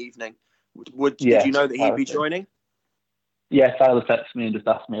earlier in the evening. Did you know that he'd be joining? Yeah, Tyler texted me and just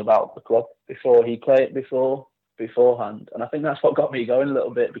asked me about the club before he played beforehand, and I think that's what got me going a little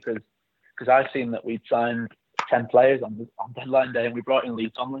bit because I've seen that we'd signed 10 players on deadline day and we brought in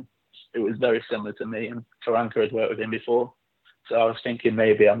Lee Tomlin. It was very similar to me, and Karanka had worked with him before. So I was thinking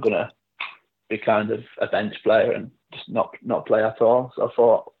maybe I'm going to be kind of a bench player and just not play at all. So I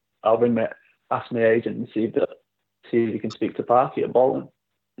thought I'll ask my agent and see if he can speak to Parky at Bolton.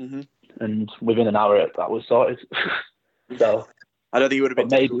 Mm-hmm. And within an hour, that was sorted. So I don't think it would have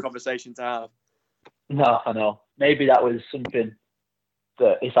been a difficult conversation to have. No, I know. Maybe that was something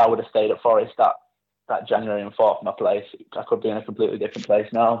that if I would have stayed at Forest that January and fought for my place, I could be in a completely different place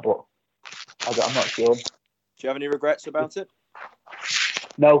now, but I'm not sure. Do you have any regrets about it?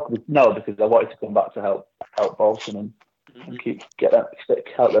 No, because I wanted to come back to help Bolton and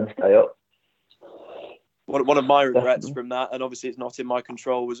help them stay up. One of my regrets from that, and obviously it's not in my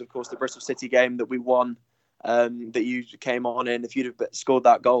control, was of course the Bristol City game that we won, that you came on in. If you'd have scored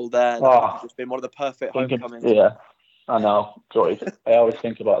that goal there, that would have just been one of the perfect homecomings. Yeah, I know, joy. I always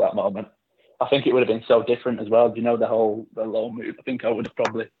think about that moment. I think it would have been so different as well. You know, the low move. I think I would have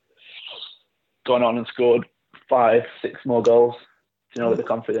probably gone on and scored 5-6 more goals. You know, with the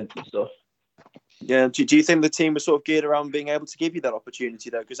confidence and stuff. Yeah. Do you think the team was sort of geared around being able to give you that opportunity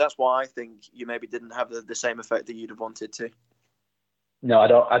though? Because that's why I think you maybe didn't have the same effect that you'd have wanted to. No,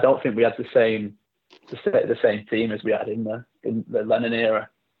 I don't think we had the same team as we had in the Lennon era.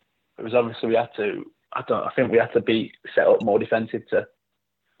 It was obviously we had to. I think we had to be set up more defensive to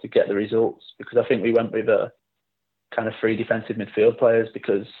get the results, because I think we went with a kind of 3 defensive midfield players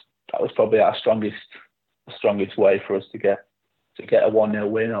because that was probably our strongest the strongest way for us to get a 1-0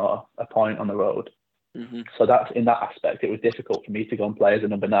 win or a point on the road. Mm-hmm. So that's, in that aspect, it was difficult for me to go and play as a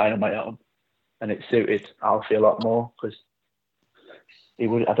number 9 on my own, and it suited Alfie a lot more because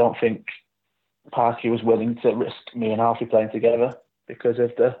I don't think Parky was willing to risk me and Alfie playing together because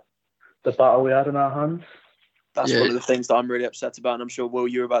of the battle we had in our hands. That's one of the things that I'm really upset about, and I'm sure, Will,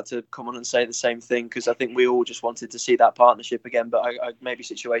 you're about to come on and say the same thing, because I think we all just wanted to see that partnership again, but maybe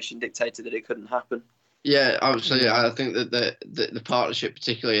situation dictated that it couldn't happen. Yeah, absolutely. I think that the partnership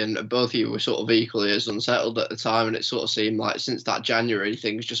particularly, and both of you were sort of equally as unsettled at the time, and it sort of seemed like since that January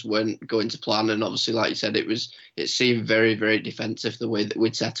things just weren't going to plan, and obviously, like you said, it seemed very, very defensive the way that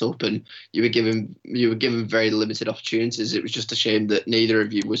we'd set up, and you were given very limited opportunities. It was just a shame that neither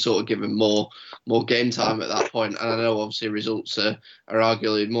of you were sort of given more game time at that point. And I know obviously results are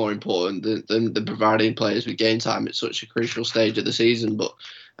arguably more important than providing players with game time at such a crucial stage of the season, but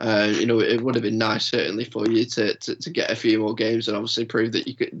it would have been nice certainly for you to get a few more games and obviously prove that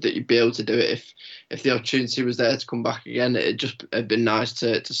you'd be able to do it if the opportunity was there to come back again. It'd been nice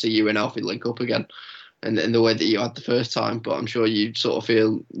to see you and Alfie link up again, and in the way that you had the first time. But I'm sure you sort of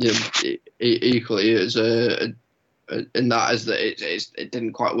feel equally as in that as that it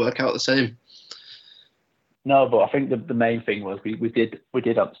didn't quite work out the same. No, but I think the main thing was we did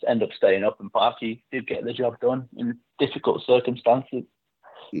end up staying up, and Parky did get the job done in difficult circumstances.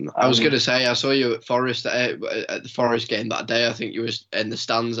 I was going to say, I saw you at Forest at the Forest game that day. I think you were in the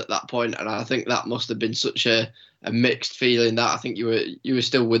stands at that point, and I think that must have been such a mixed feeling. That I think you were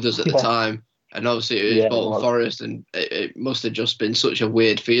still with us at the time, and obviously it was Bolton Forest, and it must have just been such a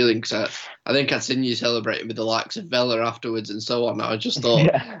weird feeling, because I think I'd seen you celebrating with the likes of Vella afterwards and so on. I just thought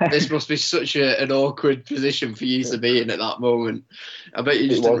this must be such an awkward position for you to be in at that moment. I bet you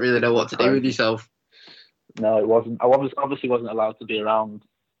just didn't really know what to do with yourself. No, it wasn't. I obviously wasn't allowed to be around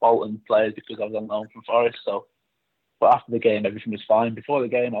Bolton players because I was on loan from Forest. So, but after the game, everything was fine. Before the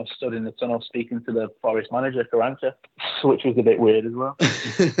game, I was stood in the tunnel speaking to the Forest manager, Karanka, which was a bit weird as well.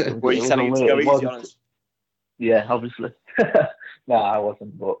 Were you telling him to go easy on us? Yeah, obviously. No, I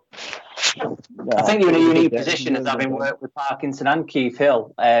wasn't. But I think you're in a unique position as having worked with Parkinson and Keith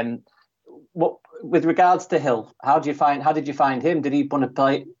Hill. What with regards to Hill, how did you find him? Did he want to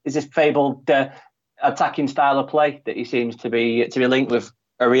play? Is this fabled attacking style of play that he seems to be linked with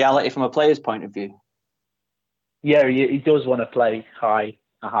a reality from a player's point of view? Yeah, he does want to play a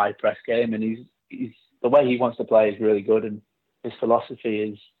high press game, and he's the way he wants to play is really good, and his philosophy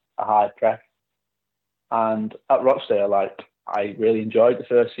is a high press. And at Rochdale, I really enjoyed the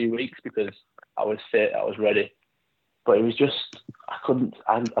first few weeks because I was fit, I was ready, but it was just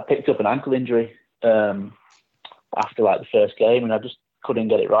I picked up an ankle injury after the first game, and I just couldn't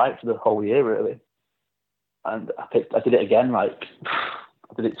get it right for the whole year really. And I did it again, I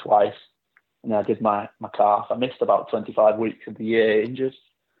did it twice, and I did my calf. I missed about 25 weeks of the year injured,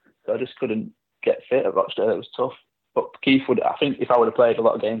 so I just couldn't get fit at Rochdale. It was tough. But Keith I think if I would have played a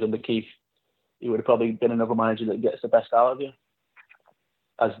lot of games under Keith, he would have probably been another manager that gets the best out of you,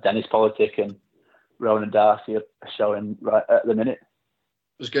 as Dennis Politic and Ronan Darcy are showing right at the minute. I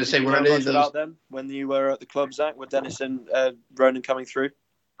was going to say, were any of those about them when you were at the club, Zach? Were Dennis and Ronan coming through?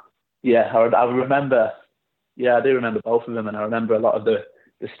 Yeah, I remember. Yeah, I do remember both of them, and I remember a lot of the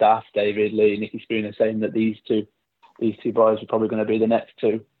staff, David, Lee, Nicky Spooner, saying that these two boys were probably going to be the next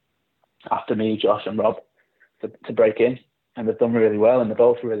two after me, Josh and Rob, to break in, and they've done really well, and they're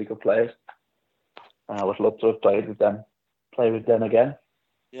both really good players. And I would love to have play with them again.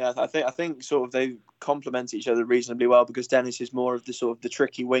 Yeah, I think sort of they complement each other reasonably well, because Dennis is more of the sort of the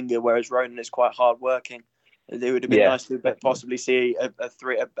tricky winger, whereas Ronan is quite hard working. It would have been nice to possibly see a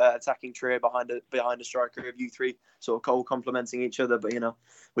attacking trio behind a striker of you three sort of all complementing each other. But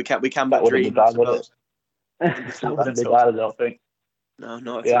we can but dream. That wouldn't be bad, I don't think. No,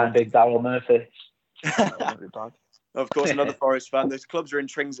 not at all. I'm big Daryl Murphy. Of course, another Forest fan. Those clubs are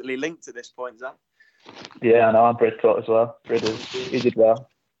intrinsically linked at this point, Zach. Yeah, I know. I'm Bridcut as well. He did well.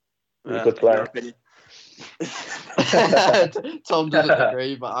 He's a good player. Tom doesn't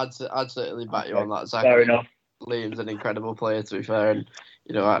agree, but I'd certainly back you on that, Zach. Fair enough. Liam's an incredible player, to be fair, and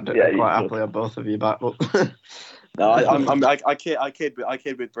I'd quite happily have both of you back. But no, I kid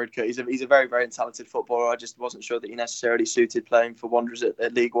with Bridcut. He's a very, very talented footballer. I just wasn't sure that he necessarily suited playing for Wanderers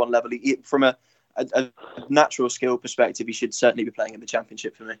at League One level. From a natural skill perspective, he should certainly be playing in the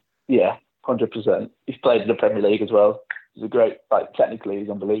Championship for me. Yeah, 100%. He's played in the Premier League as well. He's a great, technically he's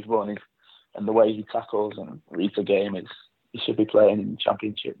unbelievable, and the way he tackles and reads the game he should be playing in the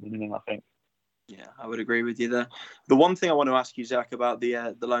Championship minimum, I think. Yeah, I would agree with you there. The one thing I want to ask you, Zach, about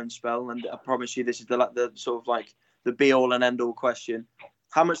the loan spell, and I promise you this is the sort of the be all and end all question.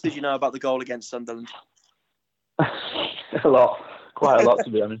 How much did you know about the goal against Sunderland? Quite a lot to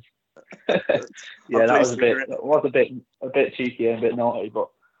be honest. Yeah, that was a bit cheeky and a bit naughty, but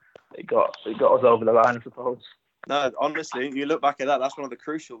it got us over the line, I suppose. No, honestly, you look back at that. That's one of the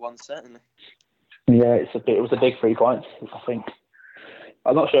crucial ones, certainly. Yeah, it was a big 3 points. I think.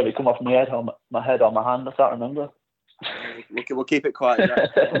 I'm not sure if it come off my head or my hand. I can't remember. We'll keep it quiet. I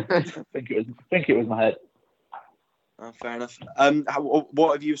think it was my head. Oh, fair enough.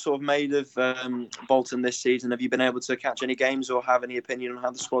 What have you sort of made of Bolton this season? Have you been able to catch any games or have any opinion on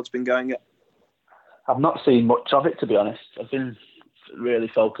how the squad's been going? I've not seen much of it, to be honest. I've been really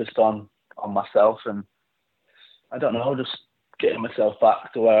focused on myself, and I don't know, just getting myself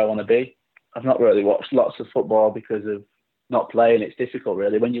back to where I want to be. I've not really watched lots of football because of not playing. It's difficult,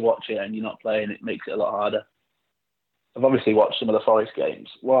 really. When you watch it and you're not playing, it makes it a lot harder. I've obviously watched some of the Forest games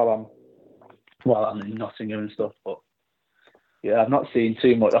while I'm in Nottingham and stuff, but yeah, I've not seen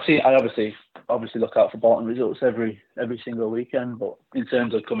too much. I obviously look out for Bolton results every single weekend, but in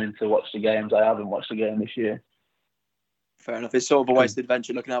terms of coming to watch the games, I haven't watched a game this year. Fair enough. It's sort of a wasted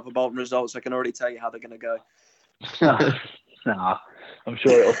venture looking out for Bolton results. I can already tell you how they're going to go. Nah, I'm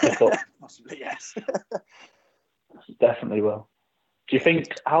sure it'll pick up. Possibly, yes. Definitely will. Do you think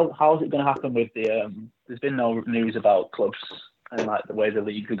how is it going to happen with the? There's been no news about clubs and like the way the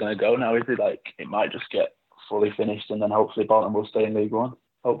leagues are going to go now. Is it like it might just get fully finished and then hopefully Bolton will stay in League One?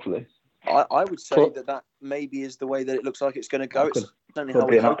 Hopefully. I would say that maybe is the way that it looks like it's going to go. It's certainly how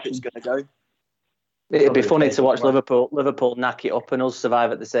we hope it's going to go. It'd be funny to watch Liverpool knack it up and us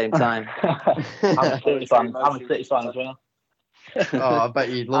survive at the same time. I'm a City fan as well. Oh, I bet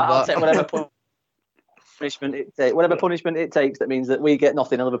you'd love that. I'll take whatever punishment it takes. Whatever punishment it takes, that means that we get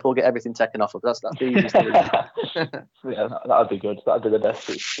nothing and Liverpool get everything taken off of. That's the easiest thing. Yeah, that'd be good. That'd be the best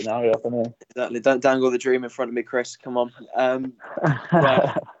scenario for me. Exactly. Don't dangle the dream in front of me, Chris. Come on.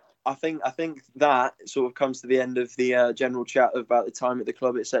 Right. I think that sort of comes to the end of the general chat about the time at the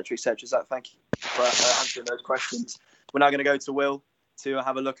club, etc., etc. Zach, thank you for answering those questions. We're now going to go to Will to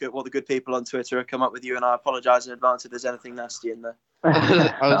have a look at what the good people on Twitter have come up with you, and I apologise in advance if there's anything nasty in there.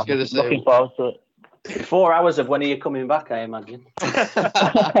 I was going to say. Looking forward to it. 4 hours of when are you coming back, I imagine.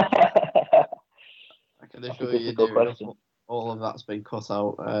 I can assure you, all of that's been cut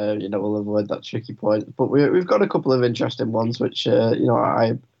out. We'll avoid that tricky point. But we've got a couple of interesting ones, which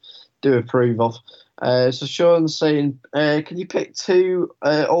I do approve of. So Sean's saying, can you pick 2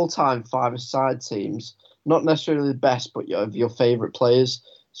 all-time 5-a-side teams? Not necessarily the best, but of your favourite players.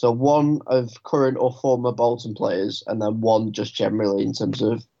 So one of current or former Bolton players, and then one just generally in terms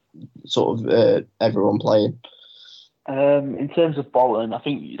of sort of everyone playing. In terms of Bolton, I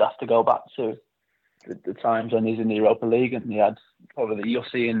think you'd have to go back to the times when he's in the Europa League and he had probably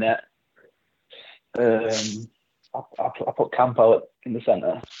Yossi in there. I put Campo in the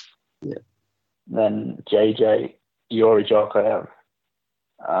centre. Yeah. Then JJ, Yuri Djorkaeff.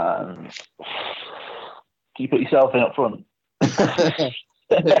 Can you put yourself in up front?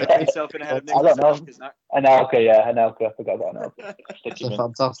 Yourself in ahead of Nicholas. I don't know. Anelka. I forgot about Anelka. It's a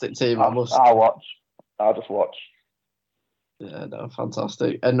fantastic team. I'll watch. I'll just watch. Yeah, no,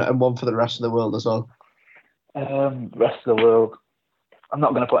 fantastic. And one for the rest of the world as well. Rest of the world. I'm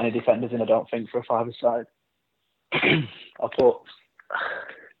not going to put any defenders in, I don't think, for a 5-a-side.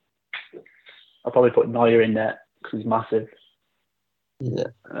 I'll probably put Neuer in there because he's massive. Yeah.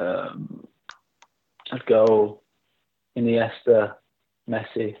 I'd go Iniesta,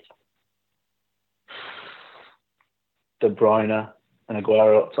 Messi, De Bruyne, and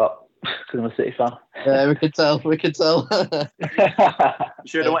Aguero up top because I'm a City fan. Yeah, we could tell. You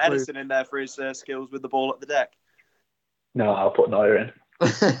should have want Edison in there for his skills with the ball at the deck. No, I'll put Neuer in.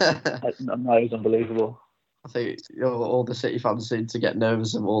 Neuer's unbelievable. I think all the City fans seem to get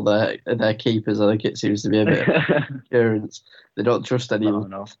nervous of all their keepers. I think it seems to be a bit of insurance. They don't trust anyone.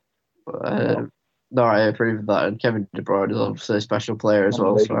 No. But, no, I approve of that. And Kevin De Bruyne is obviously a special player as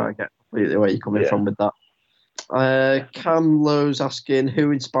well, so I get completely where you're coming from with that. Cam Lowe's asking,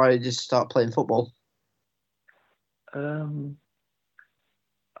 who inspired you to start playing football? I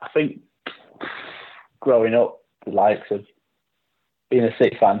think growing up, the likes of being a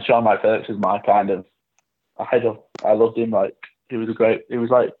City fan, Sean McPherson was my kind of idol. I loved him. Like he was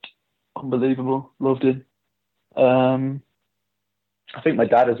unbelievable. Loved him. I think my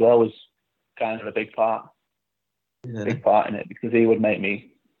dad as well was kind of a big part in it because he would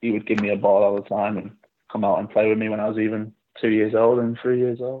give me a ball all the time and come out and play with me when I was even 2 years old and 3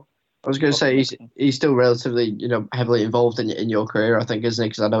 years old. I was going to say he's still relatively heavily involved in your career, I think, isn't he?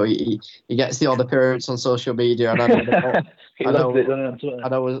 Because I know he gets the odd appearance on social media, and I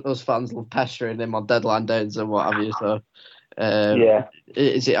know us fans love pestering him on deadline days and what have you. So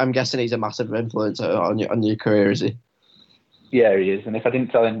Is it? I'm guessing he's a massive influence on your career, is he? Yeah, he is. And if I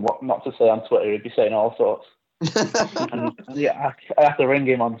didn't tell him what not to say on Twitter, he'd be saying all sorts. And I have to ring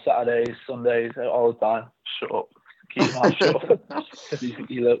him on Saturdays, Sundays, all the time. Shut up. Keep your mouth shut. Because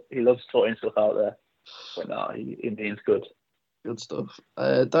he loves putting stuff out there. But no, he means good. Good stuff.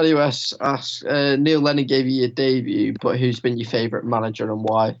 Danny West asks, Neil Lennon gave you your debut, but who's been your favourite manager and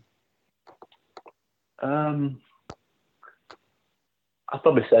why? I'd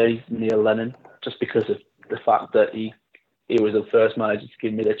probably say Neil Lennon, just because of the fact that he was the first manager to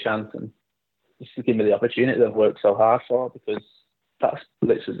give me the chance and just to give me the opportunity that I've worked so hard for, because that's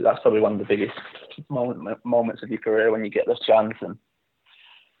probably one of the biggest moments of your career, when you get this chance and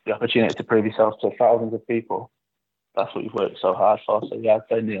the opportunity to prove yourself to thousands of people. That's what you've worked so hard for. So yeah, I'd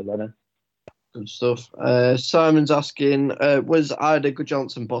say Neil Lennon. Good stuff. Simon's asking, was Ida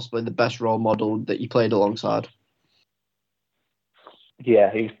Gudjohnsen possibly the best role model that you played alongside?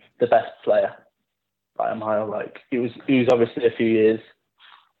 Yeah, he's the best player by a mile. Like he was obviously a few years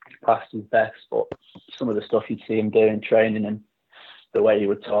past his best, but some of the stuff you'd see him do in training and the way he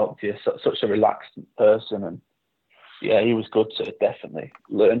would talk to you, such a relaxed person, and yeah, he was good to definitely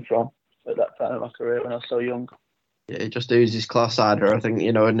learn from at that time of my career when I was so young. Yeah, it just oozes class, Ida, I think,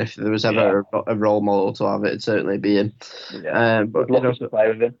 and if there was ever a role model to have, it'd certainly be him. Yeah, but to play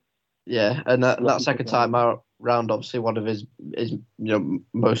with him. Yeah, and that second time round, obviously one of his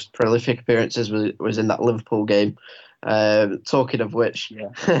most prolific appearances was in that Liverpool game. Talking of which,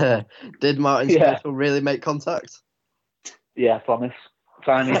 did Martin Smith really make contact? Yeah, I promise.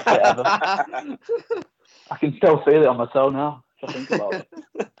 Tiniest bit ever. I can still feel it on my toe now. If I think about it.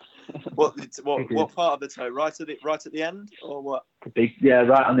 What part of the toe? Right at the end, or what?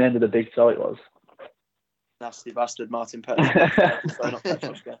 Right on the end of the big toe it was. Nasty bastard, Martin Peters.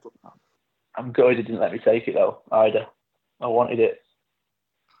 I'm gutted he didn't let me take it though, either. I wanted it.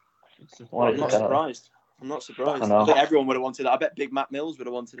 I'm not surprised. I think everyone would have wanted it. I bet Big Matt Mills would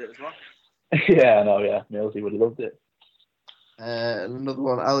have wanted it as well. Yeah, I know, yeah. Millsy would have loved it. Another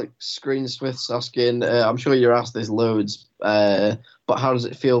one, Alex Greensmith's asking, I'm sure you're asked this loads, but how does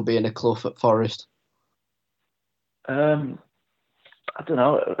it feel being a Clough at Forest? I don't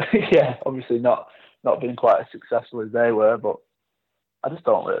know. Yeah, obviously not being quite as successful as they were, but I just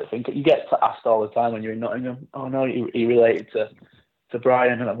don't really think it. You get asked all the time when you're in Nottingham, oh no, he related to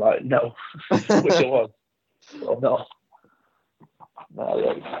Brian, and I'm like, no, wish I was. Well, no,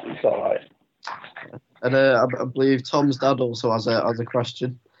 it's all right. And I believe Tom's dad also has a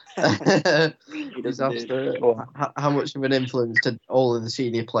question. He's asked how much of an influence did all of the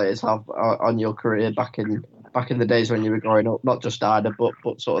senior players have on your career back in the days when you were growing up? Not just Ida, but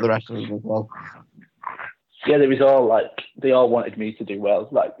sort of the rest of them as well. Yeah, there was all they all wanted me to do well.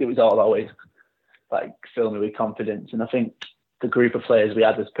 Like it was all always fill me with confidence, and I think the group of players we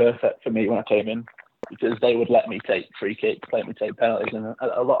had was perfect for me when I came in, because they would let me take free kicks, let me take penalties, and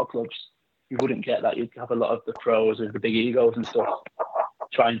a lot of clubs you wouldn't get that. You'd have a lot of the pros with the big egos and stuff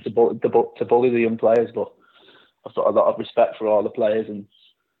trying to bully the young players, but I've got a lot of respect for all the players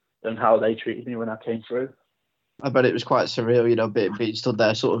and how they treated me when I came through. I bet it was quite surreal, being stood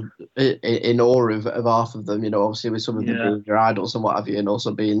there sort of in awe of half of them, obviously with some of them being your idols and what have you, and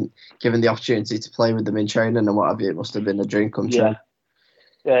also being given the opportunity to play with them in training and what have you. It must have been a dream come true.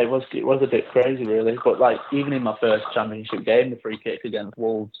 Yeah, it was a bit crazy really, but even in my first championship game, the free kick against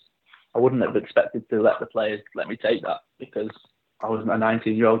Wolves, I wouldn't have expected to let the players let me take that, because I was a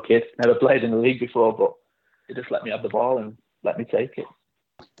 19-year-old kid, never played in the league before, but they just let me have the ball and let me take it.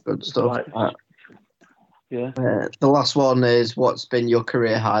 Good stuff. Yeah. The last one is, what's been your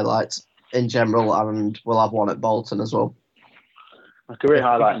career highlights in general, and we'll have one at Bolton as well. My career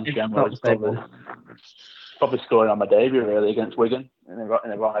highlight in general is probably scoring on my debut really against Wigan in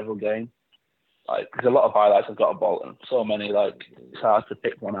a rival game. There's a lot of highlights I've got at Bolton. So many, it's hard to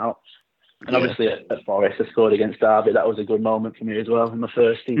pick one out. And obviously at Forest, I scored against Derby. That was a good moment for me as well. In my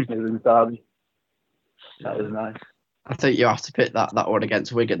first season against Derby. That was nice. I think you have to pick that one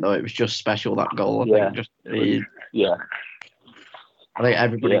against Wigan, though. It was just special, that goal. I think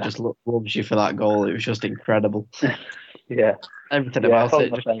everybody just loves you for that goal. It was just incredible. Yeah. Everything about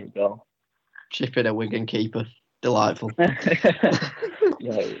it. My favourite goal. Chipping a Wigan keeper. Delightful. Yeah,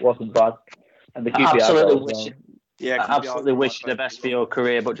 it wasn't bad. And the QPR I absolutely wish you the best for your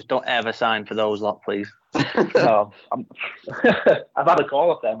career, but just don't ever sign for those lot, please. No, I've had a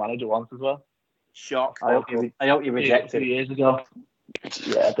call off their manager once as well. Shock. I hope you rejected 2 years ago.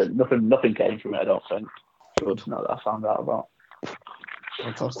 Yeah, but nothing came from it, I don't think. Good. Not that I found out about.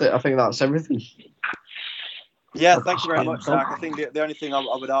 Fantastic. I think that's everything. Yeah, thank you very much, Zach. I think the only thing I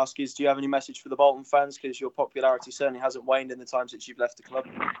would ask is, do you have any message for the Bolton fans? Because your popularity certainly hasn't waned in the time since you've left the club.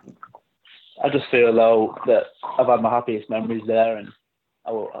 I just feel, though, that I've had my happiest memories there, and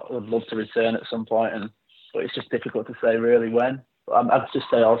I would love to return at some point, but it's just difficult to say really when. But I'd just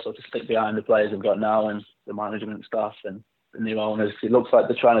say also to stick behind the players we've got now and the management staff and the new owners. It looks like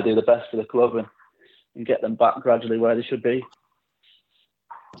they're trying to do the best for the club and get them back gradually where they should be.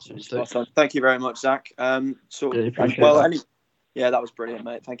 Thank you very much, Zach. Yeah, that was brilliant,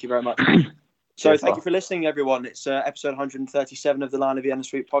 mate. Thank you very much. So thank you for listening, everyone. It's episode 137 of the Line of Vienna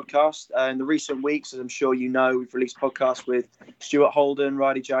Street podcast. In the recent weeks, as I'm sure you know, we've released podcasts with Stuart Holden,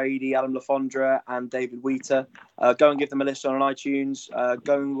 Riley Jaidi, Adam Lafondra and David Wheater. Go and give them a listen on iTunes.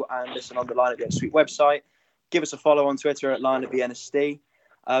 Go and listen on the Line of Vienna Street website. Give us a follow on Twitter at Line of Vienna St.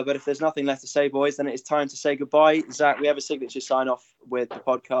 But if there's nothing left to say, boys, then it is time to say goodbye. Zach, we have a signature sign-off with the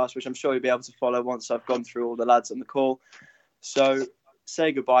podcast, which I'm sure you'll be able to follow once I've gone through all the lads on the call. So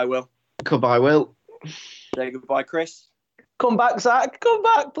say goodbye, Will. Goodbye, Will. Say goodbye, Chris. Come back, Zach. Come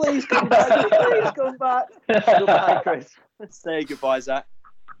back, please. Come back. Please come back. Goodbye, Chris. Say goodbye, Zach.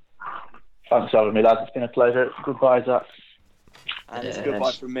 Thanks for having me, lads. It's been a pleasure. Goodbye, Zach. And it's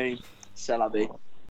goodbye from me. C'est la vie.